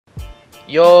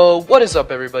Yo, what is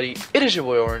up everybody? It is your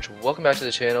boy Orange. Welcome back to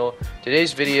the channel.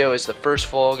 Today's video is the first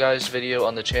Fall Guys video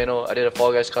on the channel. I did a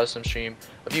Fall Guys custom stream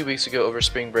a few weeks ago over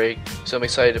spring break, so I'm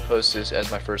excited to post this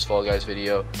as my first Fall Guys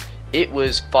video. It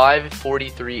was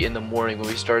 5:43 in the morning when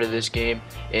we started this game,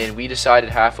 and we decided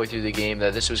halfway through the game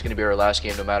that this was going to be our last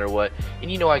game no matter what.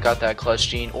 And you know I got that clutch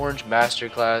gene, Orange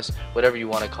Masterclass, whatever you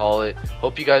want to call it.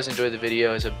 Hope you guys enjoyed the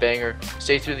video. It's a banger.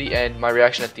 Stay through the end. My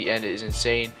reaction at the end is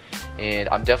insane. And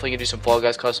I'm definitely going to do some Fall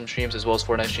Guys custom streams as well as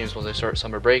Fortnite streams once I start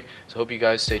summer break. So hope you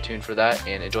guys stay tuned for that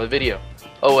and enjoy the video.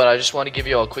 Oh, and I just want to give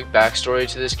you all a quick backstory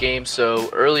to this game. So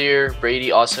earlier,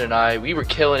 Brady, Austin, and I, we were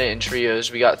killing it in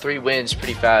trios. We got 3 wins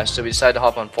pretty fast. So we decided to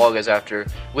hop on Fall Guys after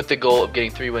with the goal of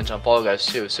getting 3 wins on Fall Guys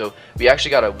too. So we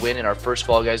actually got a win in our first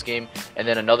Fall Guys game and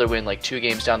then another win like 2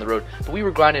 games down the road. But we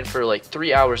were grinding for like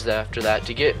 3 hours after that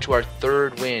to get to our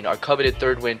 3rd win, our coveted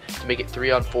 3rd win, to make it 3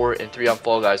 on 4 and 3 on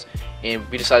Fall Guys. And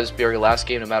we decided this would be our last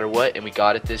game no matter what, and we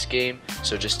got it this game.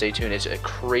 So just stay tuned. It's a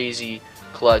crazy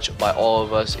clutch by all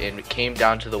of us, and it came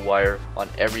down to the wire on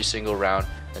every single round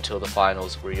until the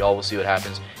finals, where y'all will see what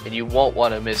happens. And you won't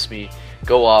want to miss me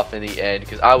go off in the end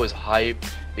because I was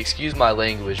hyped. Excuse my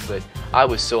language, but I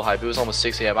was so hyped. It was almost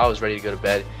 6 a.m. I was ready to go to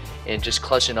bed and just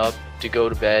clutching up to go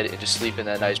to bed and just sleep in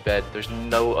that nice bed. There's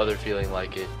no other feeling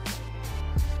like it.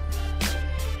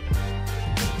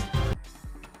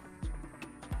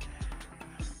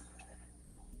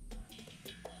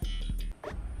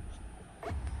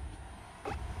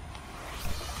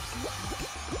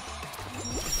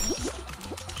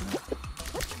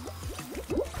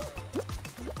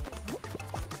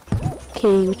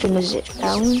 Okay, which one is it?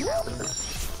 That one?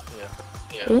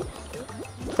 Yeah. Okay.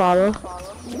 Follow.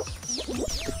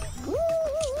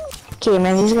 Okay,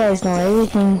 man, these guys know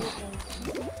everything.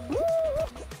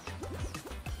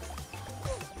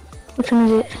 Which one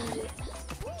is it?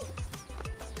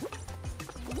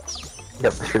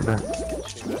 Yep, straight back.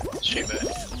 Straight back.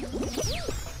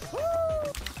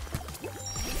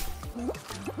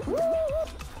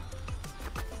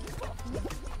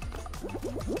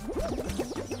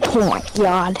 Oh my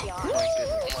god.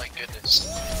 Oh my goodness.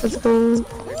 Let's go.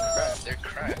 They're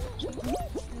cracked.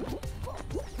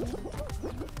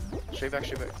 Straight back,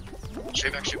 straight back.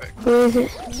 Straight back, straight back. Where is it?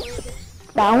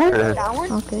 That one? That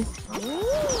one? Okay.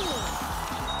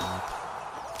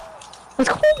 Let's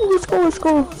go, let's go, let's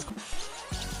go.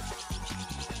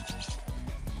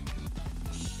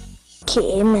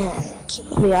 Okay, man.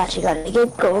 We actually gotta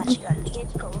get gold.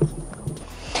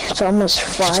 It's almost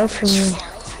 5 for me.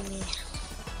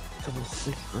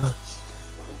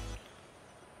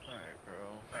 Alright, bro.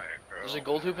 There's a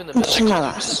gold hoop in the middle. It's my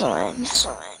last one.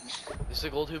 There's a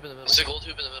gold hoop in the middle. There's a gold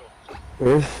hoop in the middle.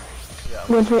 Where? Yeah.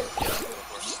 Wait for it.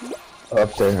 Oh,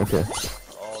 up there, okay.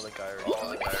 Oh, the guy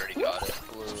already got it.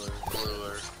 Blue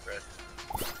or red.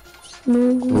 No.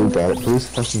 Blue got it. Blue's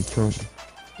fucking killing me.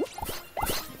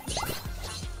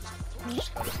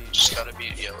 Just gotta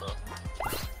beat yellow.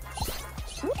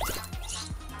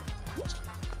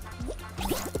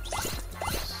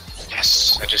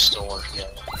 Yes, I just stole one from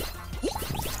yellow.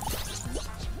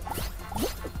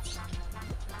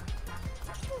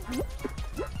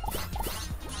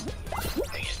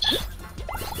 Dang it.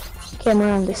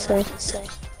 Camera on this side.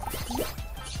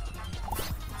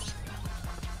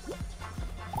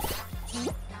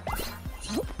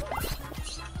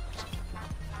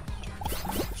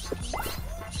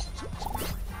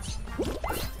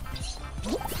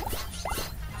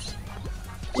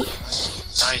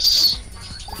 Nice.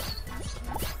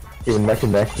 Even back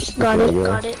and back. Got it,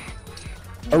 got it.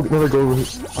 Oh, another goal.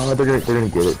 Oh, they're gonna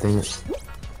get it, dang it.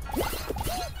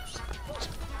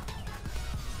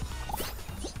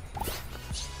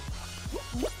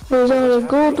 Those are the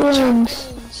gold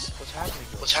ones.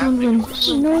 What's happening?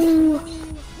 No.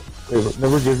 Wait,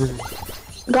 never give it.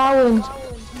 Got one.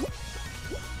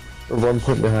 We're 1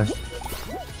 point behind.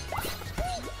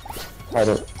 I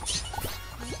don't.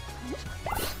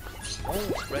 Oh,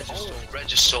 red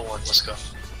just stole one. Let's go.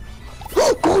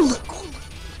 Gold.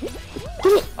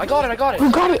 Get it. I got it. We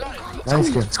got it. Nice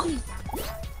game.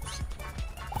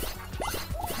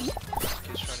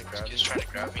 He's trying to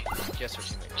grab me. Yes, sir.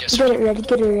 Yes, Get sir. it ready,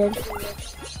 get it ready.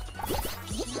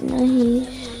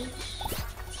 Nice.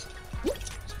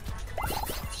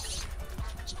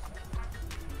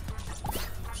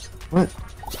 What?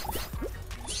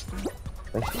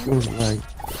 That feels right.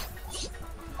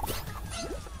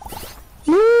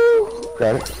 No.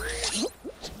 Got it.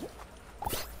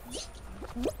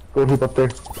 Gold hoop up there.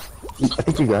 I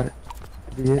think you got it.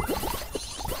 Did you get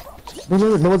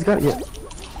it? No one's got it yet.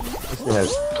 Yes, they have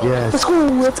it. Yes. Let's go,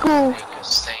 let's go.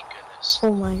 Thank goodness.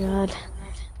 Oh my god.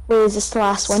 Wait, is this the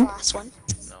last one?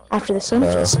 No, After this one?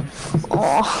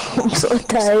 Oh, I'm so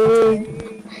tired.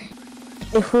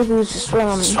 If we lose this one,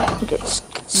 I'm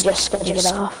just gonna get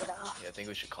off. Yeah, I think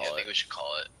we should call it.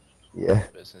 Yeah.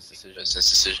 Business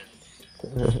decision.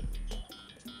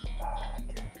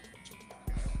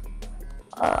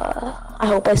 I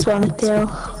hope I spawn a tail.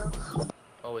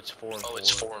 Oh, it's 4 and 4.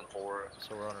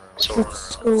 So we're on our own.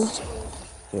 Let's go.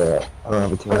 Yeah, I don't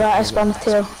have a team. I spawned a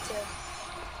tail.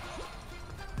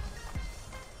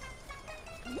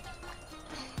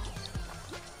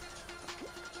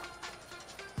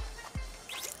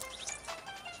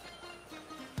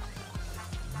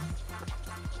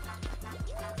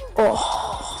 Oh.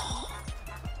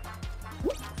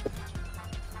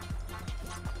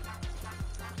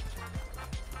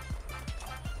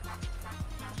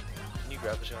 Can you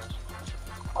grab the shells?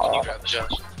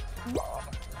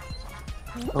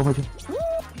 Oh my god.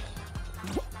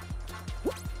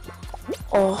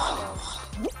 Oh.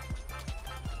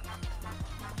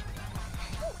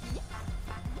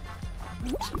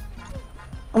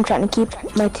 I'm trying to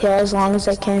keep my tail as long as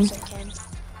I can.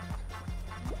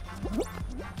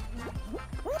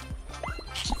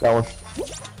 That one.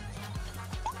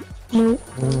 No.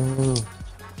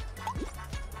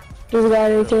 There's a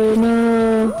guy right there,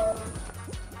 no.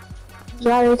 There's a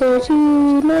guy right there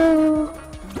too, no.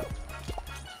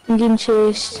 I'm getting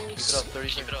chased.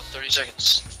 Keep it up, 30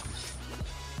 seconds.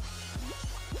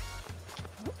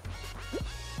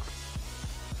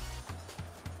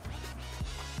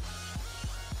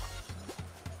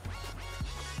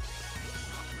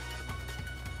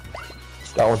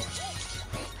 That one.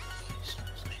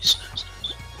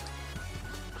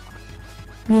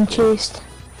 I'm getting chased.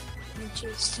 He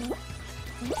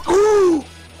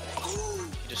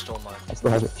just stole mine. I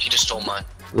still have it.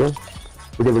 Yeah?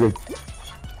 We did.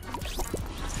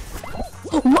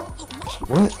 What?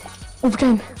 What?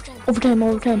 Overtime.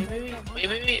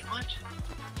 Wait, what?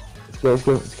 Let's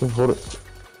go, hold it.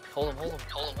 Hold him.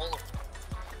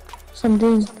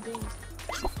 Something.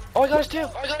 Oh, I got his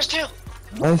tail!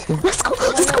 Nice go. Let's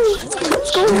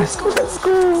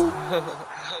go.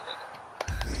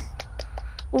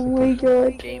 Oh my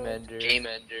god. Game ender. Game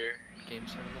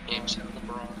set on the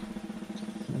bronze.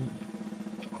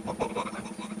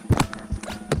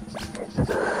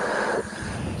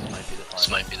 This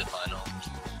might be the final.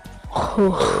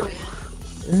 Oh.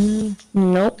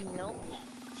 Nope.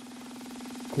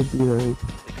 Could be right.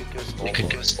 It could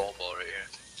go small ball right here.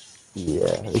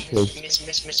 Yeah, it could. Miss.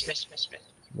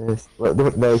 Miss.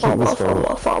 What? No, you can't miss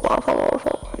Fall ball.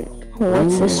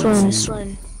 What's this one?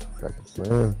 Slam.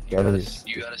 You gotta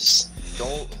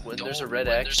don't. When there's a red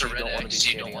X, you don't want to be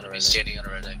standing on a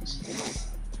red X.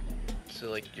 So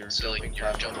like you're jumping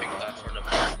platform to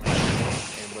map.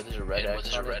 And when there's a red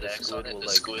X on it, the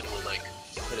squid will like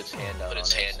put its hand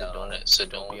out on it. So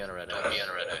don't be on a red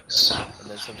X. And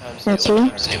then sometimes That's they'll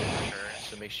you? turn,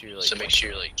 so make sure you're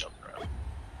like jumping around.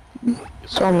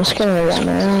 So I'm just gonna run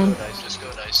around. Just go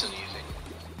nice and easy.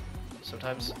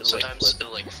 Sometimes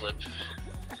it'll like flip.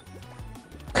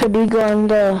 Could we go on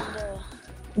the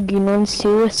green ones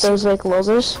too with those like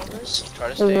logos? Try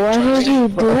to stay. What are you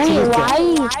doing?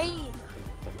 Why?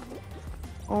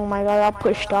 Oh my god, I got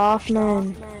pushed off,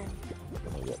 man.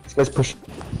 This guy's push.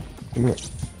 Come here.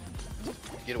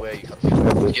 Get away, you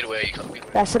come.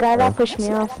 That's the guy that pushed me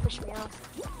off. I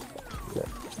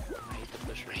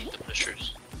hate the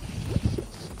pushers.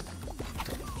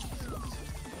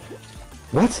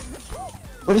 What?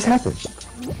 What just happened?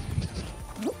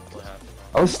 What happened?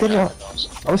 I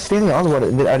was standing on one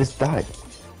and then I just died.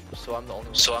 So I'm the only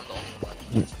one.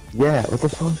 Yeah, what the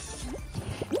fuck?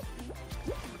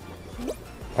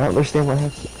 I don't understand what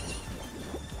happened.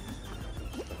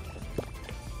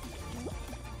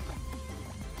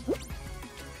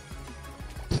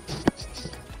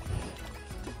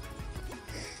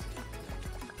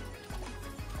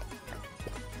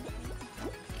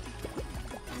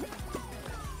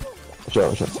 Watch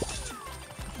out.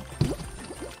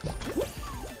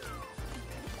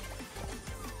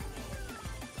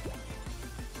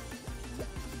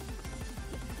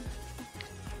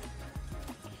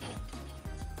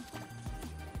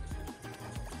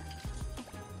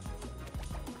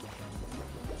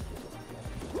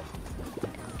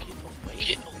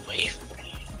 Get away from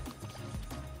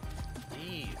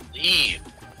me. Leave.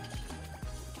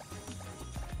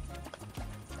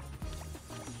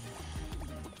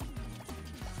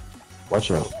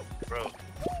 Watch out. Bro.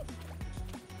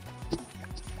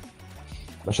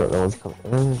 Watch out, no one's coming.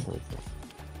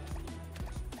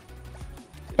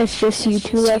 It's just you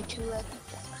two left.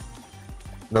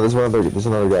 No, there's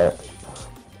another guy.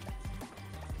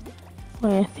 Oh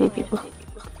yeah, 3 people.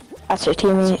 That's your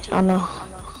teammate. Oh no.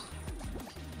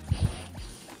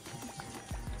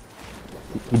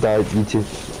 He died, me too.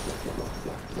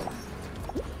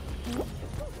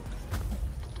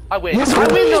 I win. Yes, I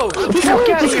bro. win though! Fuck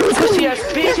out of here, pussy ass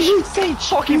bitch!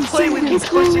 Fucking play with you,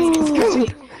 pussy!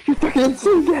 You're fucking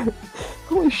insane, guy.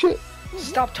 Holy shit.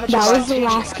 Stop touching That my was the titties.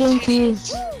 last game too.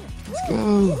 Let's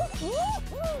go.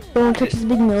 Don't touch his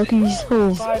big milkies.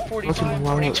 Oh. 5:45,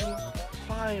 42.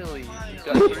 Finally, you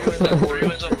got 3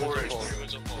 wins on board.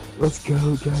 Let's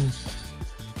go, guys.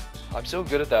 I'm so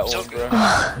good at that one, bro.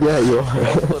 Yeah, you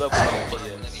are. Put up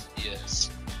with yes.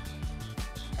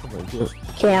 Oh my god.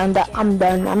 Okay, I'm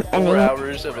done. I'm 4 ending it.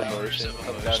 hours of emotion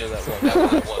coming down to that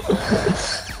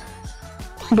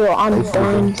one. Bro, I'm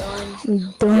done.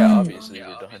 I'm done. Yeah, obviously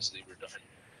we're done.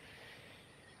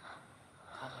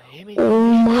 Oh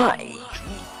my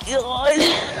god.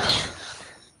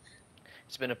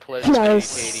 It's been a pleasure,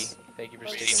 Nice. Katie. Thank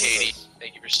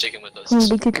you for sticking with us.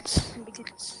 Because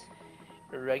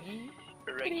Reggie?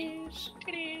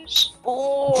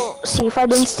 oh, see if I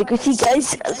didn't stick with you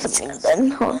guys,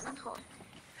 then, huh?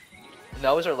 And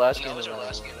that was our last game no matter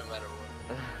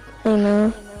what. I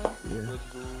know.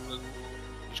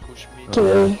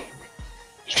 Okay.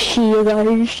 She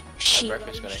guys. She.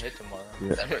 Breakfast's gonna hit tomorrow.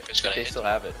 Yeah. If they still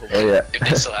have it, Oh yeah. If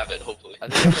they still have it, hopefully.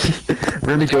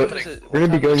 We're gonna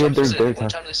be going in during third What time.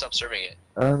 time do they stop serving it?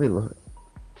 Let me look.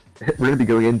 We're gonna be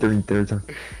going in during third time.